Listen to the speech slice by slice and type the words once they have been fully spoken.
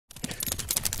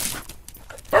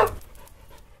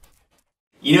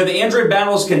You know, the Android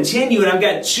battles continue, and I've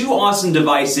got two awesome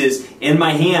devices in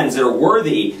my hands that are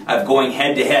worthy of going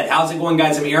head-to-head. How's it going,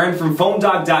 guys? I'm Aaron from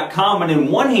PhoneDog.com, and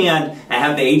in one hand, I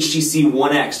have the HTC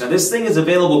One X. Now, this thing is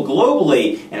available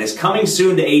globally, and is coming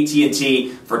soon to AT&T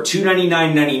for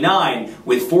 $299.99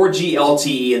 with 4G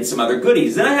LTE and some other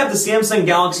goodies. Then I have the Samsung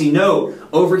Galaxy Note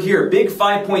over here, big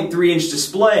 5.3-inch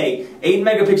display,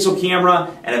 8-megapixel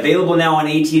camera, and available now on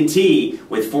AT&T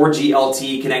with 4G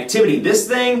LTE connectivity. This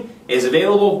thing is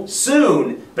available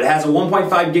soon, but it has a 1.5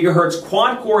 gigahertz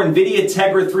quad-core NVIDIA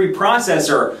Tegra 3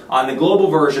 processor on the global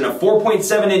version, a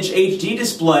 4.7-inch HD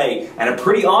display, and a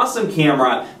pretty awesome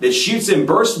camera that shoots in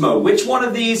burst mode. Which one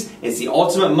of these is the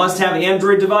ultimate must-have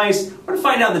Android device? We're going to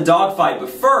find out in the dogfight, but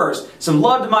first, some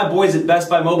love to my boys at Best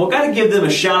Buy Mobile. Got to give them a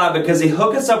shout-out because they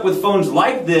hook us up with phones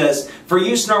like this for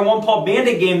use in our One Paw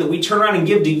Bandit game that we turn around and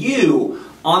give to you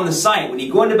on the site. When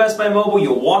you go into Best Buy Mobile,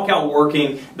 you'll walk out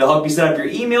working. They'll help you set up your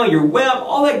email, your web,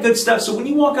 all that good stuff. So when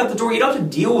you walk out the door, you don't have to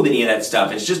deal with any of that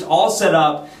stuff. It's just all set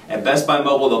up at Best Buy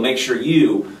Mobile. They'll make sure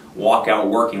you walk out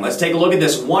working. Let's take a look at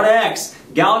this One X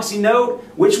Galaxy Note.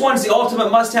 Which one's the ultimate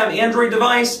must-have Android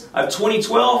device of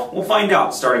 2012? We'll find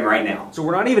out starting right now. So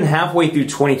we're not even halfway through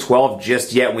 2012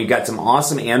 just yet, and we've got some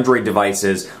awesome Android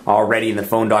devices already in the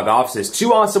PhoneDog offices.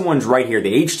 Two awesome ones right here,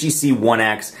 the HTC One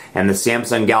X and the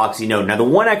Samsung Galaxy Note. Now the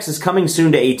One X is coming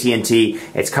soon to AT&T.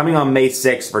 It's coming on May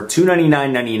 6th for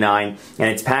 $299.99, and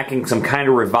it's packing some kind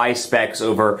of revised specs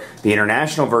over the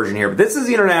international version here. But this is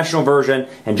the international version,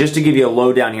 and just to give you a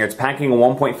lowdown here, it's packing a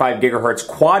 1.5 gigahertz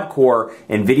quad-core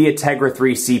NVIDIA Tegra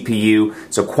 3 CPU,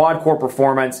 so quad-core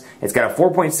performance. It's got a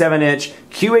 4.7-inch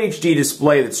QHD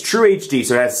display that's true HD,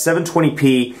 so it has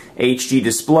 720p HD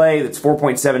display that's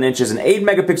 4.7 inches, an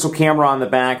 8-megapixel camera on the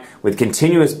back with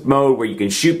continuous mode where you can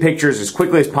shoot pictures as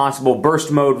quickly as possible.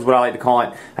 Burst mode is what I like to call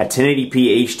it, a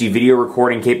 1080p HD video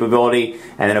recording capability,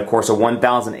 and then of course a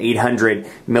 1,800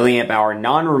 milliamp hour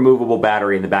non-removable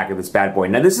battery in the back of this bad boy.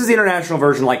 Now this is the international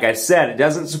version. Like I said, it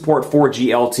doesn't support 4G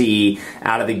LTE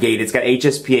out of the gate. It's got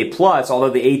HSPA+, although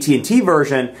the AT&T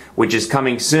version, which is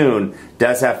coming soon,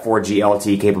 does have 4G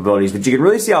LTE capabilities. But you can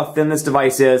really see how thin this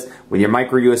device is with your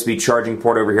micro USB charging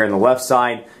port over here on the left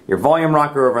side, your volume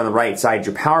rocker over on the right side,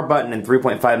 your power button and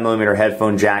 3.5mm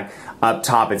headphone jack up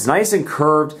top. It's nice and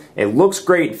curved, it looks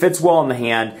great, it fits well in the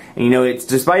hand, and you know, it's,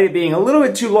 despite it being a little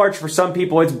bit too large for some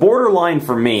people, it's borderline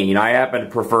for me. You know, I happen to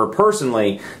prefer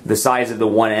personally the size of the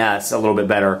One S a little bit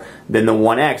better than the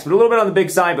One X, but a little bit on the big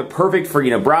side, but perfect for,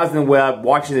 you know, browsing the web,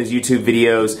 watching those YouTube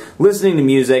videos, listening to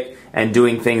music, and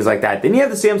doing things like that. Then you have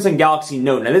the Samsung Galaxy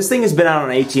Note. Now this thing has been out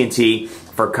on AT&T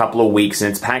for a couple of weeks, and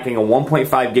it's packing a 1.5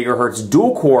 gigahertz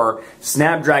dual-core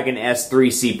Snapdragon S3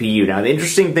 CPU. Now the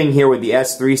interesting thing here with the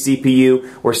S3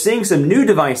 CPU, we're seeing some new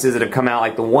devices that have come out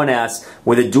like the One S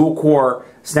with a dual-core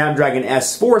Snapdragon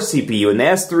S4 CPU, and the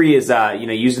S3 is you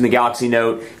know, used in the Galaxy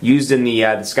Note, used in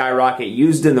the Skyrocket,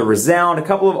 used in the Resound, a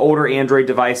couple of older Android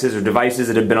devices or devices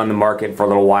that have been on the market for a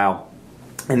little while.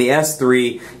 And the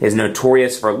S3 is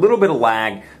notorious for a little bit of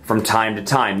lag from time to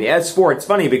time. The S4, it's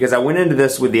funny because I went into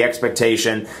this with the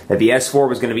expectation that the S4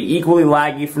 was going to be equally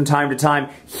laggy from time to time.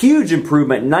 Huge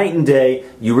improvement, night and day.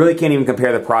 You really can't even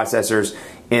compare the processors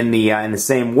in the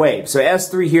same wave. So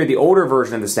S3 here, the older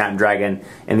version of the Snapdragon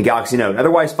and the Galaxy Note.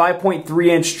 Otherwise,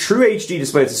 5.3-inch true HD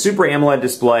display. It's a Super AMOLED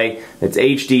display. It's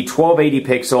HD, 1280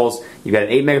 pixels. You've got an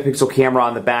 8-megapixel camera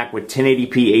on the back with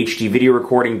 1080p HD video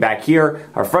recording back here.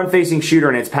 Our front-facing shooter,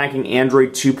 and it's packing Android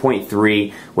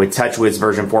 2.3 with TouchWiz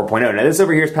version 4.0. Now this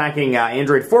over here is packing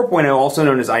Android 4.0, also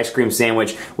known as Ice Cream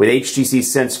Sandwich, with HTC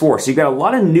Sense 4. So you've got a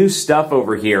lot of new stuff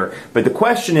over here. But the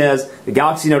question is, the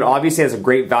Galaxy Note obviously has a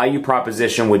great value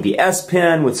proposition with the S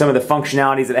Pen, with some of the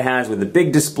functionalities that it has, with the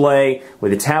big display,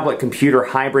 with the tablet computer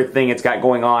hybrid thing it's got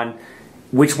going on.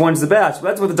 Which one's the best?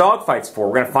 Well, that's what the dogfight's for.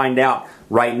 We're going to find out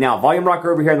right now. Volume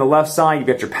rocker over here on the left side. You've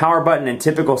got your power button in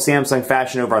typical Samsung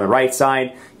fashion over on the right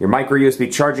side. Your micro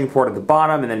USB charging port at the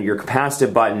bottom, and then your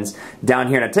capacitive buttons down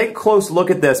here. Now take a close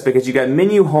look at this because you got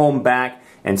menu, home, back,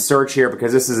 and search here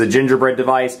because this is a gingerbread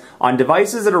device. On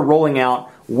devices that are rolling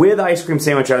out with Ice Cream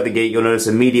Sandwich out of the gate, you'll notice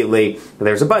immediately that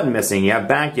there's a button missing. You have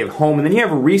back, you have home, and then you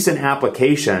have recent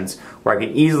applications where I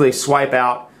can easily swipe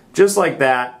out just like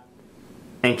that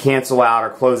and cancel out or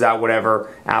close out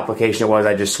whatever application it was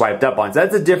I just swiped up on. So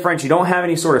that's the difference. You don't have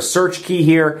any sort of search key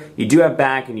here. You do have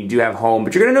back and you do have home,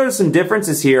 but you're going to notice some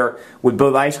differences here with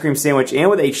both Ice Cream Sandwich and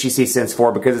with HTC Sense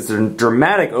 4 because it's a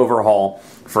dramatic overhaul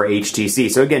for HTC.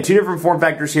 So again, two different form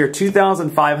factors here,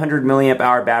 2,500 milliamp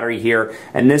hour battery here,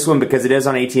 and this one, because it is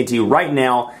on AT&T right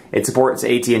now, it supports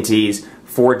AT&T's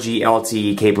 4G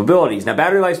LTE capabilities. Now,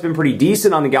 battery life's been pretty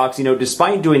decent on the Galaxy Note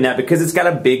despite doing that because it's got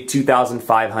a big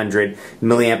 2,500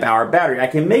 milliamp hour battery. I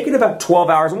can make it about 12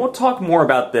 hours, and we'll talk more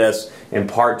about this in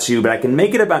part 2, but I can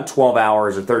make it about 12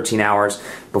 hours or 13 hours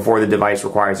before the device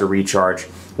requires a recharge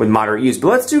with moderate use. But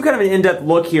let's do kind of an in-depth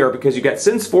look here because you've got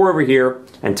Sense 4 over here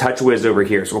and TouchWiz over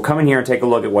here. So we'll come in here and take a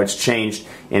look at what's changed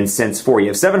in Sense 4. You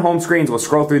have 7 home screens. We'll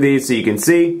scroll through these so you can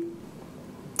see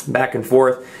back and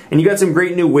forth. And you got some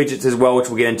great new widgets as well, which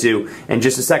we'll get into in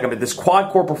just a second. But this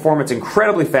quad-core performance,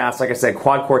 incredibly fast. Like I said,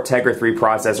 quad-core Tegra 3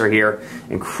 processor here.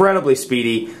 Incredibly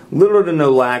speedy. Little to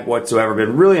no lag whatsoever.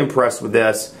 Been really impressed with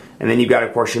this. And then you've got,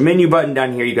 of course, your menu button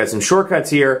down here. You've got some shortcuts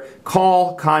here.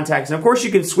 Call, contacts, and of course you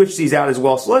can switch these out as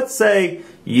well. So let's say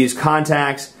you use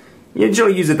contacts. You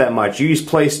don't use it that much. You use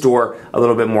Play Store a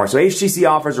little bit more. So HTC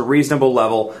offers a reasonable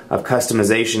level of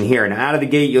customization here. Now out of the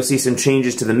gate, you'll see some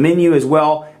changes to the menu as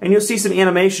well, and you'll see some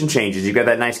animation changes. You've got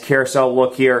that nice carousel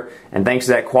look here, and thanks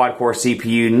to that quad-core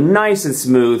CPU, nice and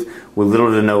smooth with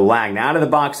little to no lag. Now out of the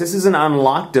box, this is an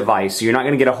unlocked device, so you're not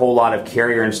going to get a whole lot of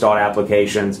carrier-installed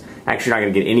applications. Actually, you're not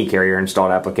going to get any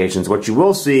carrier-installed applications. What you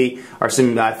will see are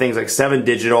some things like 7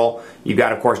 Digital. You've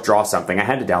got, of course, Draw Something. I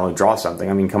had to download Draw Something.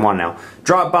 I mean, come on now.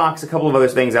 Dropbox, a couple of other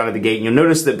things out of the gate. And you'll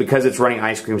notice that because it's running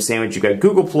Ice Cream Sandwich, you've got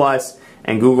Google Plus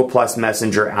and Google Plus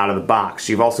Messenger out of the box.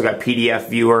 You've also got PDF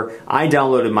Viewer. I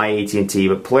downloaded my AT&T,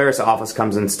 but Polaris Office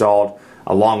comes installed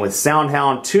along with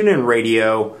SoundHound, TuneIn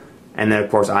Radio, and then,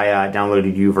 of course, I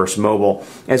downloaded Uverse Mobile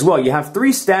as well. You have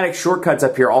 3 static shortcuts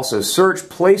up here also. Search,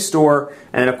 Play Store,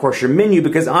 and then, of course, your menu,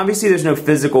 because obviously there's no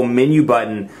physical menu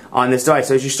button on this device.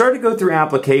 So as you start to go through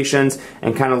applications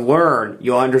and kind of learn,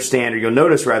 you'll understand, or you'll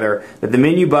notice rather, that the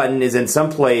menu button is in some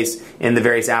place in the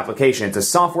various applications. It's a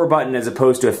software button as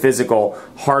opposed to a physical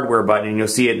hardware button, and you'll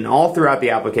see it in all throughout the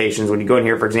applications. When you go in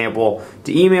here, for example,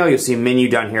 to email, you'll see menu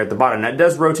down here at the bottom. Now, it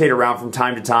does rotate around from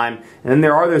time to time, and then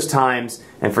there are those times,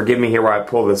 and forgive me here where I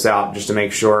pull this out just to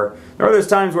make sure, there are those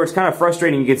times where it's kind of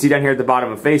frustrating. You can see down here at the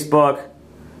bottom of Facebook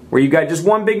where you've got just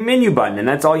one big menu button, and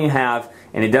that's all you have,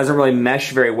 and it doesn't really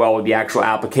mesh very well with the actual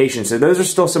application. So those are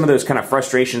still some of those kind of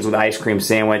frustrations with Ice Cream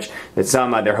Sandwich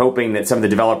that they're hoping that some of the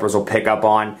developers will pick up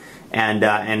on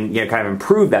and you know, kind of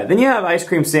improve that. Then you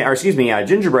have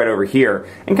Gingerbread over here,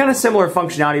 and kind of similar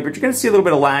functionality, but you're going to see a little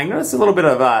bit of lag. Notice a little bit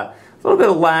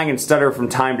of lag and stutter from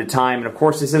time to time, and of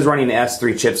course this is running the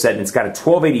S3 chipset, and it's got a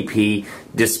 1280p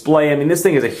display. I mean, this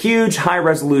thing is a huge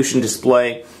high-resolution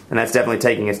display, and that's definitely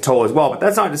taking its toll as well. But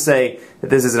that's not to say that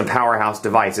this isn't a powerhouse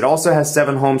device. It also has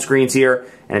 7 home screens here,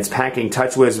 and it's packing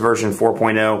TouchWiz version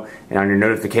 4.0, and on your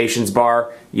notifications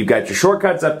bar, you've got your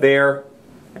shortcuts up there,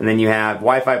 and then you have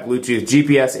Wi-Fi, Bluetooth,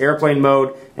 GPS, airplane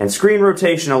mode, and screen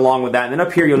rotation along with that. And then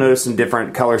up here you'll notice some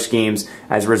different color schemes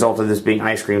as a result of this being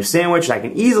Ice Cream Sandwich. And I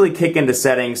can easily kick into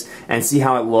settings and see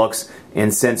how it looks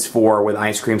in Sense 4 with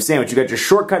Ice Cream Sandwich. You've got your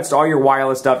shortcuts to all your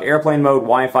wireless stuff, airplane mode,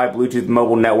 Wi-Fi, Bluetooth,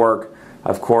 mobile network,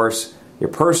 of course, your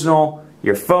personal,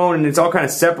 your phone, and it's all kind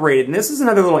of separated. And this is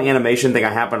another little animation thing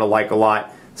I happen to like a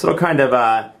lot. It's a little kind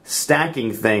of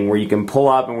stacking thing where you can pull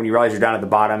up, and when you realize you're down at the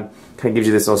bottom, kind of gives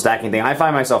you this little stacking thing. I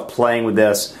find myself playing with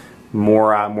this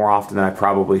more often than I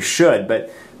probably should, but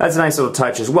that's a nice little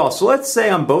touch as well. So let's say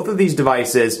on both of these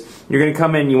devices, you're going to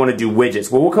come in and you want to do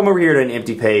widgets. Well, we'll come over here to an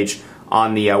empty page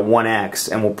on the One X,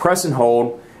 and we'll press and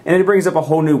hold, and it brings up a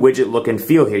whole new widget look and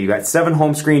feel here. You've got 7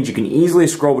 home screens. You can easily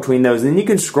scroll between those, and then you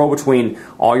can scroll between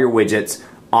all your widgets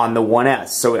on the One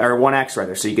S, or One X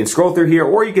rather. So you can scroll through here,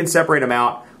 or you can separate them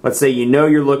out. Let's say you know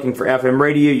you're looking for FM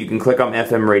radio. You can click on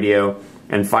FM radio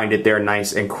and find it there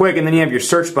nice and quick. And then you have your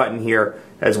search button here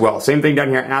as well. Same thing down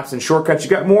here, apps and shortcuts. You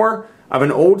got more of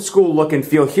an old school look and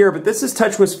feel here, but this is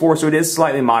TouchWiz 4, so it is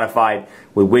slightly modified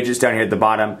with widgets down here at the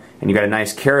bottom, and you got a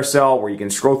nice carousel where you can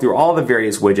scroll through all the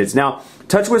various widgets. Now,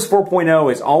 TouchWiz 4.0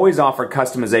 has always offered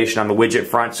customization on the widget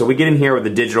front, so we get in here with the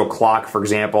digital clock, for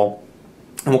example,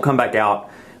 and we'll come back out.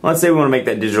 Let's say we want to make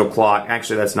that digital clock.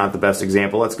 Actually, that's not the best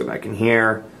example. Let's go back in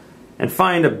here and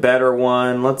find a better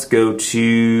one. Let's go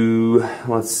to,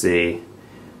 let's see.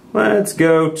 Let's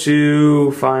go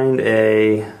to find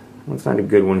a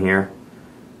good one here.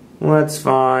 Let's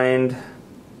find,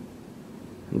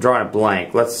 I'm drawing a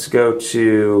blank. Let's go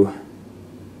to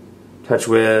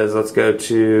TouchWiz. Let's go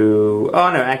to,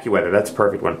 oh no, AccuWeather. That's a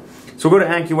perfect one. So we'll go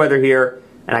to AccuWeather here,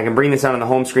 and I can bring this out on the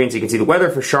home screen so you can see the weather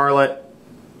for Charlotte.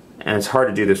 And it's hard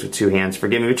to do this with 2 hands,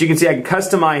 forgive me, but you can see I can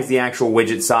customize the actual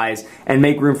widget size and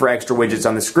make room for extra widgets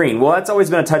on the screen. Well, that's always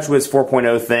been a TouchWiz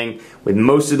 4.0 thing with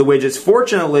most of the widgets.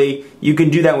 Fortunately, you can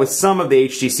do that with some of the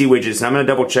HTC widgets, and I'm going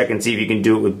to double check and see if you can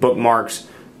do it with bookmarks.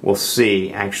 We'll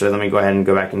see. Actually, let me go ahead and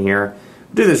go back in here.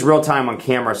 Do this real time on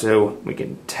camera so we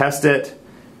can test it.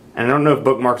 And I don't know if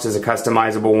bookmarks is a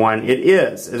customizable one. It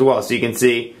is as well. So you can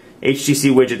see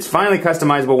HTC widgets finally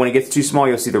customizable. When it gets too small,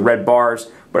 you'll see the red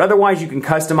bars. But otherwise, you can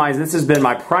customize. This has been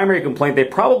my primary complaint. They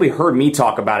probably heard me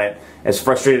talk about it, as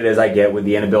frustrated as I get with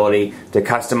the inability to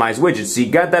customize widgets. So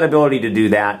you got that ability to do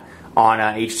that on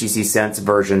HTC Sense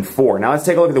version 4. Now let's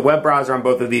take a look at the web browser on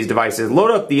both of these devices.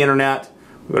 Load up the internet.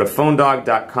 We'll go to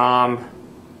phonedog.com.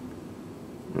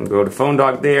 We'll go to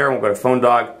PhoneDog there. We'll go to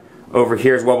PhoneDog over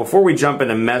here as well. Before we jump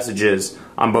into messages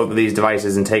on both of these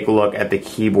devices and take a look at the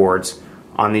keyboards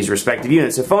on these respective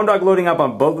units. So PhoneDog loading up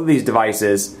on both of these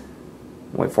devices.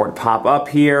 Wait for it to pop up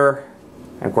here.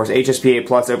 And of course HSPA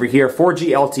Plus over here, 4G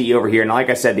LTE over here. And like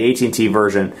I said, the AT&T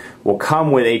version will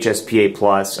come with HSPA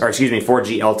Plus, or excuse me,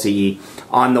 4G LTE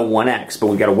on the One X. But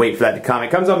we've got to wait for that to come.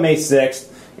 It comes on May 6th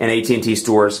in AT&T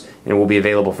stores, and it will be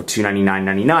available for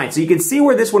 $299.99. So you can see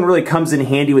where this one really comes in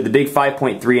handy with the big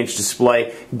 5.3-inch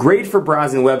display. Great for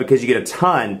browsing the web because you get a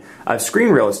ton of screen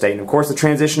real estate. And of course the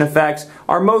transition effects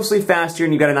are mostly fast here,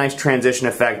 and you've got a nice transition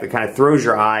effect that kind of throws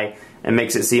your eye and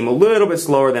makes it seem a little bit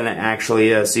slower than it actually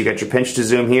is. So you got your pinch to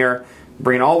zoom here,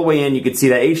 bring it all the way in. You can see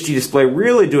that HD display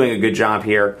really doing a good job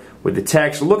here with the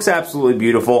text. It looks absolutely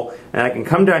beautiful. And I can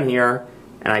come down here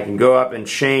and I can go up and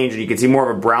change, and you can see more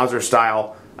of a browser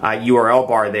style URL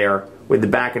bar there with the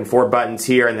back and forth buttons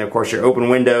here, and then of course your open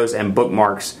windows and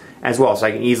bookmarks as well, so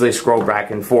I can easily scroll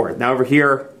back and forth. Now over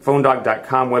here,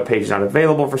 phonedog.com webpage is not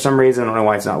available for some reason. I don't know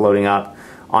why it's not loading up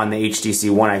on the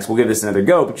HTC One X. We'll give this another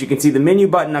go, but you can see the menu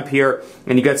button up here,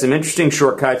 and you got some interesting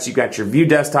shortcuts. You got your view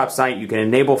desktop site, you can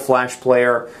enable flash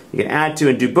player, you can add to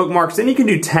and do bookmarks, then you can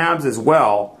do tabs as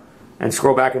well and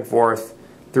scroll back and forth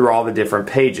through all the different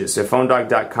pages. So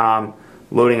phonedog.com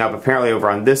loading up apparently over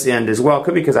on this end as well.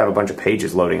 Could be because I have a bunch of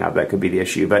pages loading up. That could be the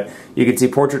issue. But you can see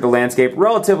portrait to landscape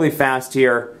relatively fast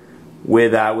here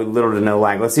with little to no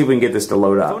lag. Let's see if we can get this to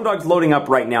load up. PhoneDog's loading up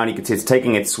right now, and you can see it's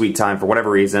taking its sweet time for whatever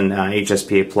reason.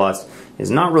 HSPA Plus is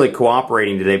not really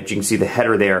cooperating today, but you can see the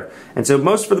header there. And so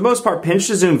for the most part, pinch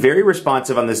to zoom, very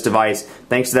responsive on this device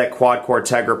thanks to that quad-core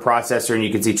Tegra processor, and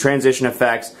you can see transition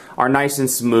effects are nice and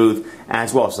smooth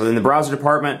as well. So in the browser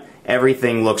department,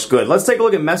 everything looks good. Let's take a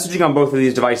look at messaging on both of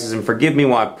these devices, and forgive me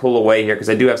while I pull away here because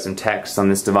I do have some text on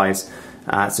this device,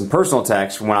 some personal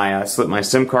text from when I slip my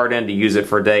SIM card in to use it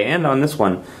for a day, and on this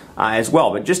one as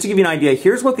well. But just to give you an idea,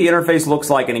 here's what the interface looks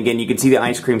like, and again you can see the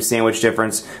ice cream sandwich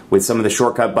difference with some of the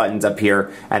shortcut buttons up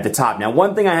here at the top. Now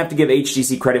one thing I have to give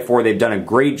HTC credit for, they've done a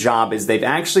great job, is they've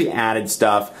actually added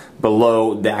stuff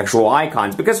below the actual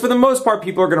icons, because for the most part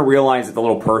people are going to realize that the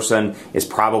little person is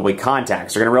probably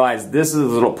contacts. They're going to realize this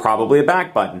is probably a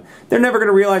back button. They're never going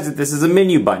to realize that this is a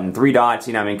menu button, 3 dots,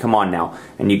 you know, I mean, come on now.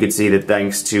 And you can see that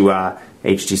thanks to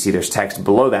HTC, there's text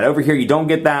below that. Over here you don't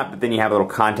get that, but then you have a little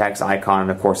contacts icon,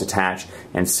 and of course attach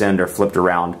and send are flipped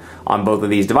around on both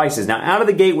of these devices. Now out of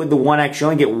the gate with the One X, you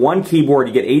only get one keyboard.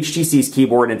 You get HTC's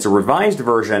keyboard, and it's a revised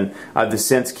version of the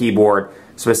Sense keyboard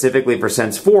specifically for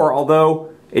Sense 4,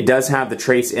 although it does have the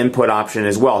trace input option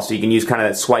as well, so you can use kind of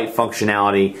that swipe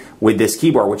functionality with this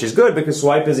keyboard, which is good because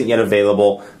swipe isn't yet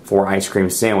available for ice cream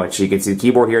sandwich. So you can see the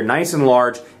keyboard here nice and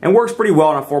large and works pretty well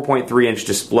on a 4.3-inch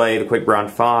display. The Quick Brown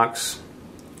Fox.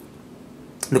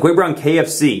 The Quick Brown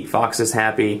KFC. Fox is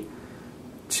happy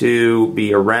to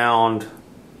be around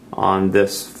on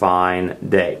this fine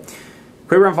day.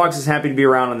 Quick Brown Fox is happy to be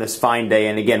around on this fine day,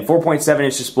 and again,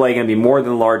 4.7-inch display going to be more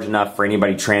than large enough for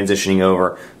anybody transitioning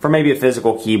over from maybe a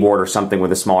physical keyboard or something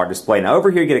with a smaller display. Now over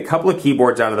here you get a couple of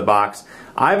keyboards out of the box.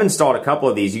 I've installed a couple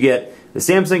of these. You get the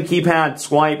Samsung keypad,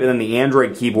 swipe, and then the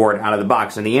Android keyboard out of the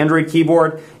box. And the Android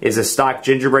keyboard is a stock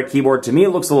gingerbread keyboard. To me, it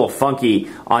looks a little funky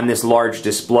on this large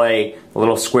display. The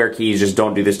little square keys just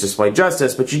don't do this display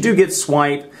justice, but you do get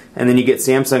swipe, and then you get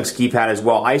Samsung's keypad as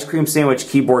well. Ice Cream Sandwich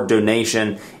Keyboard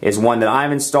Donation is one that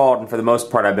I've installed, and for the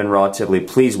most part, I've been relatively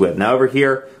pleased with. Now over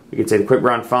here, we can say the Quick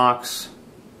Brown Fox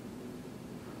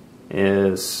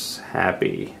is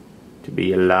happy to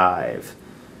be alive.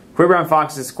 Quick Brown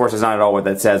Fox, of course, is not at all what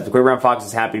that says, but Quick Brown Fox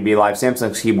is happy to be alive.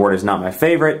 Samsung's keyboard is not my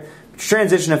favorite.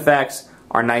 Transition effects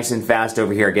are nice and fast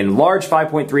over here. Again, large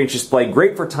 5.3-inch display,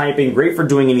 great for typing, great for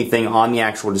doing anything on the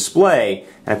actual display.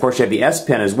 And of course, you have the S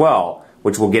Pen as well,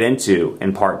 which we'll get into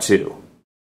in part 2.